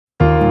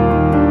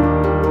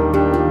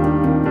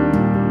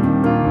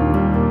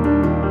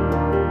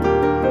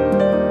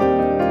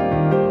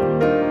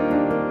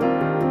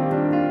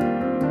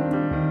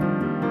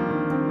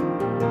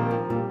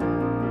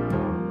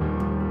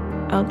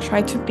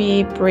try to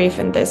be brief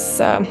in this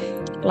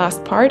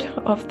last part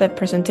of the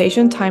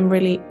presentation. Time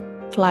really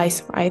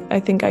flies, right? I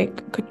think I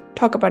could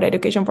talk about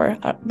education for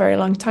a very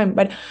long time.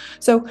 But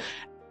so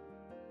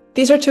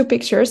these are two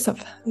pictures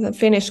of the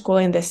Finnish school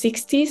in the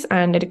 60s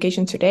and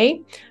education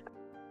today.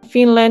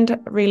 Finland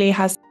really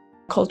has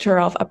a culture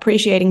of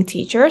appreciating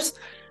teachers.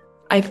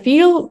 I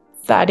feel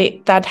that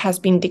that has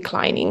been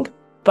declining,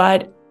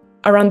 but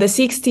around the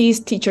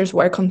 60s, teachers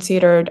were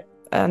considered,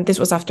 and this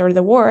was after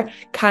the war,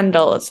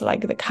 candles,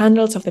 like the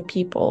candles of the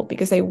people,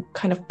 because they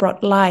kind of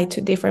brought light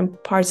to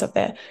different parts of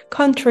the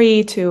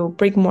country to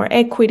bring more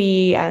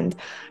equity and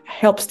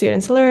help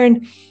students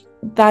learn.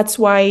 That's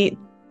why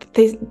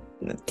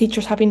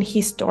teachers have been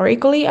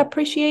historically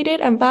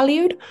appreciated and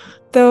valued,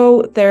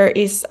 though there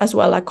is as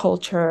well a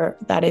culture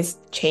that is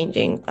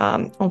changing,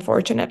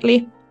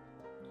 unfortunately.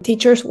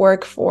 Teachers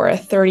work for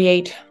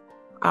 38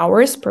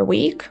 hours per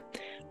week.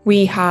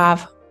 We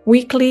have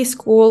weekly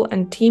school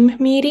and team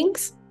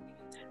meetings,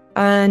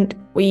 and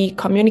we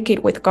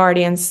communicate with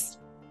guardians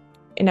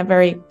in a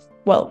very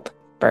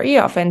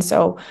often.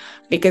 So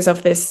because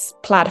of this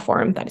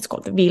platform that is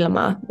called the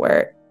Vilma,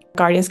 where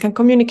guardians can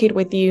communicate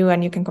with you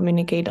and you can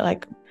communicate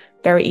like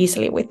very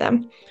easily with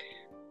them.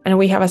 And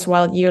we have as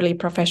well yearly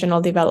professional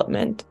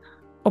development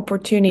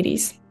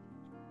opportunities.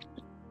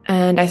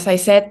 And as I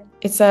said,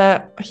 it's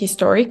a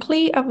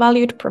historically a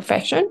valued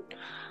profession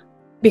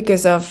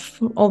because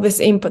of all this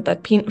input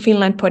that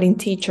Finland put in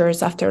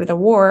teachers after the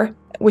war,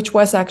 which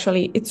was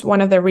actually, it's one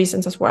of the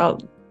reasons as well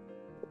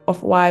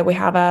of why we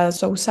have a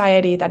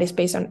society that is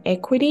based on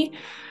equity.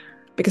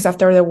 Because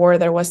after the war,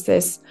 there was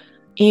this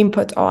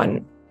input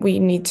on we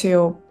need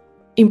to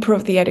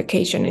improve the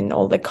education in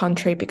all the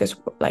country because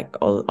like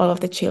all of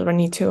the children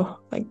need to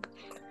like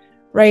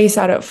raise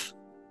out of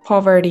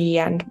poverty.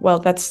 And well,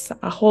 that's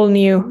a whole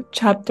new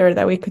chapter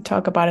that we could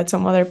talk about at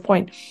some other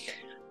point.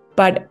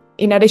 But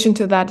in addition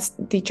to that,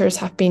 teachers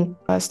have been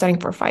studying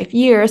for 5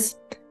 years,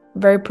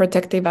 very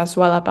protective as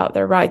well about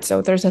their rights.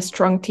 So there's a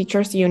strong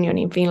teachers union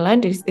in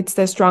Finland. It's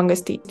the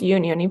strongest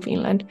union in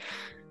Finland.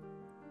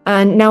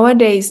 And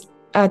nowadays,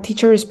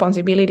 teacher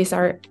responsibilities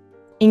are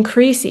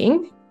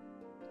increasing.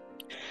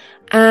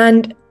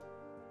 And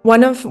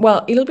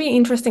it'll be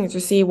interesting to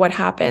see what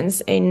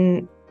happens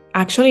in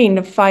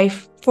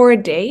the 4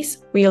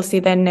 days. We'll see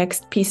the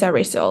next PISA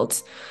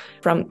results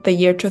from the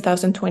year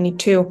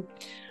 2022.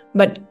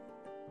 But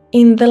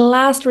in the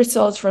last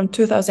results from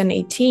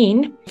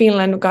 2018,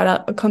 Finland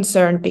got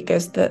concerned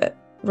because the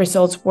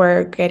results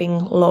were getting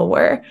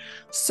lower.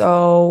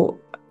 So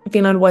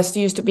Finland was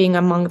used to being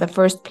among the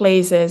first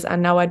places,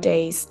 and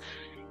nowadays,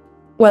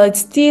 well, it's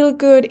still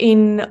good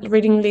in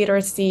reading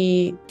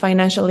literacy,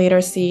 financial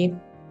literacy,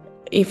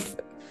 if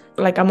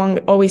like among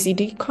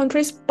OECD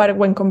countries, but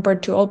when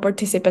compared to all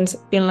participants,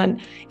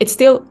 Finland,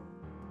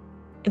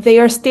 they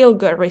are still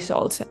good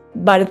results,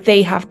 but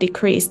they have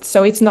decreased.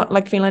 So it's not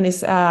like Finland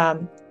is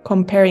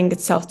comparing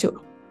itself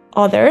to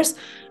others,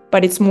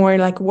 but it's more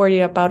like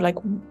worried about like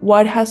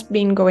what has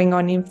been going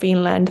on in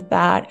Finland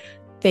that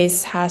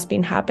this has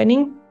been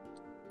happening.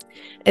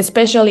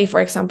 Especially,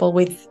 for example,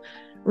 with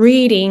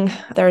reading,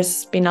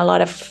 there's been a lot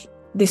of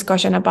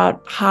discussion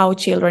about how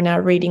children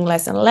are reading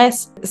less and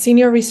less.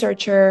 Senior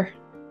researcher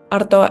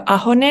Arto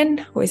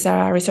Ahonen, who is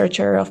a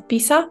researcher of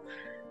PISA,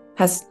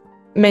 has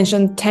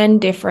mentioned 10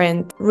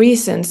 different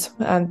reasons.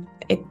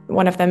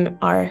 One of them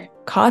are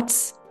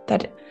cuts,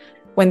 that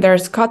when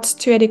there's cuts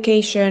to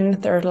education,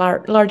 there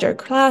are larger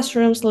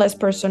classrooms, less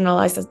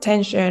personalized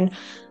attention.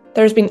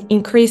 There's been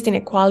increased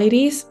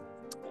inequalities,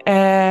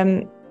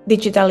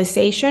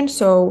 digitalization,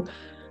 so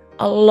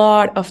a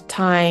lot of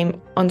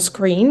time on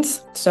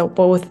screens, so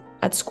both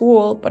at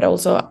school but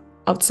also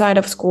outside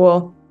of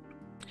school,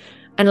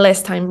 and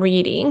less time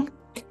reading.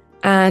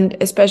 And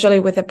especially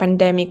with the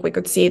pandemic, we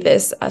could see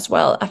this as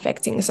well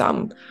affecting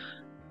some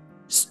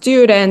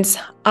students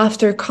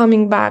after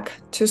coming back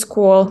to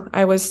school.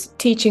 I was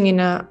teaching in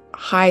a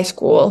high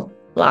school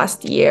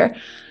last year,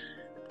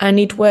 and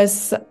it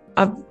was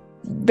a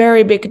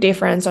very big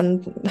difference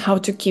on how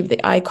to keep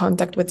the eye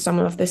contact with some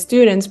of the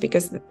students,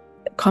 because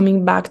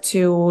coming back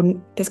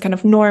to this kind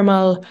of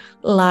normal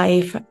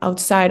life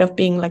outside of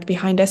being like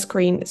behind a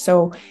screen.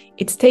 So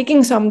it's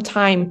taking some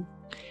time,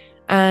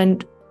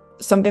 and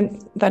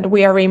something that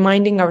we are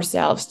reminding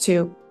ourselves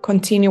to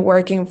continue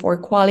working for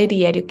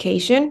quality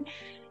education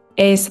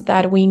is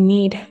that we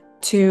need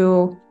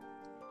to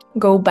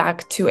go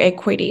back to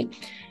equity,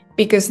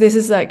 because this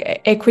is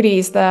like equity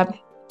is the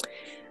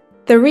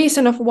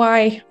reason of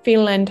why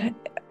Finland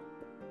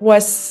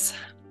was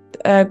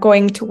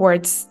going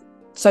towards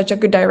such a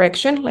good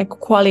direction, like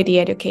quality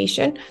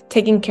education,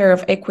 taking care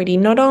of equity,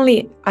 not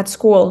only at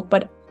school,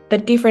 but the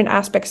different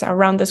aspects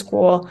around the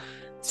school,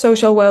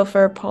 social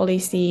welfare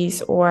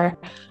policies, or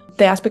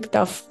the aspect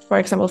of, for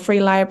example,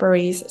 free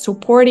libraries,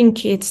 supporting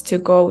kids to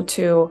go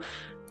to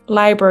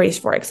libraries,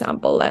 for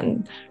example,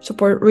 and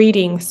support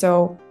reading.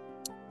 So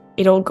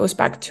it all goes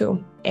back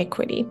to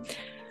equity.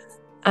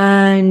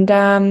 And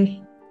I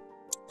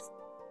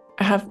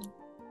have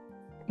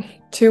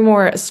two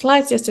more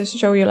slides just to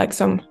show you like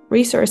some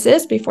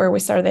resources before we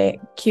start the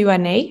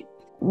Q&A.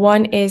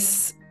 One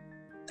is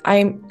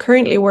I'm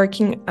currently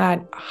working at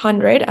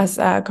 100 as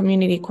a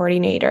community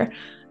coordinator.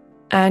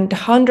 And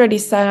 100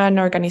 is an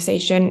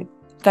organization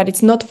that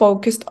it's not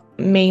focused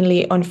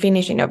mainly on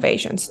Finnish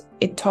innovations.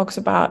 It talks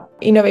about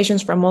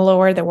innovations from all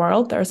over the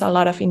world. There's a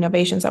lot of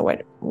innovations that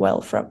went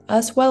well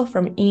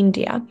from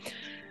India.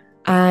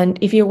 And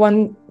if you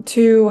want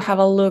to have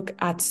a look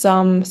at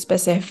some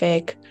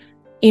specific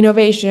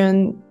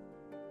innovation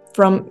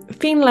from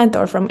Finland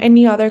or from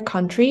any other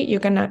country, you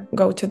can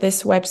go to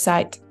this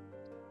website.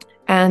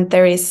 And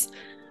there is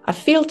a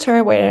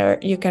filter where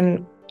you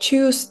can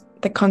choose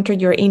the country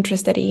you're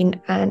interested in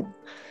and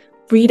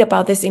read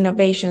about these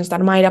innovations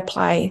that might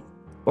apply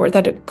or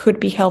that it could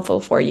be helpful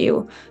for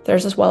you.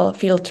 There's as well a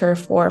filter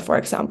for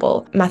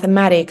example,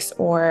 mathematics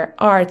or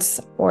arts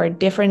or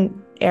different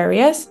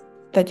areas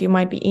that you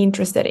might be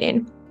interested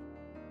in.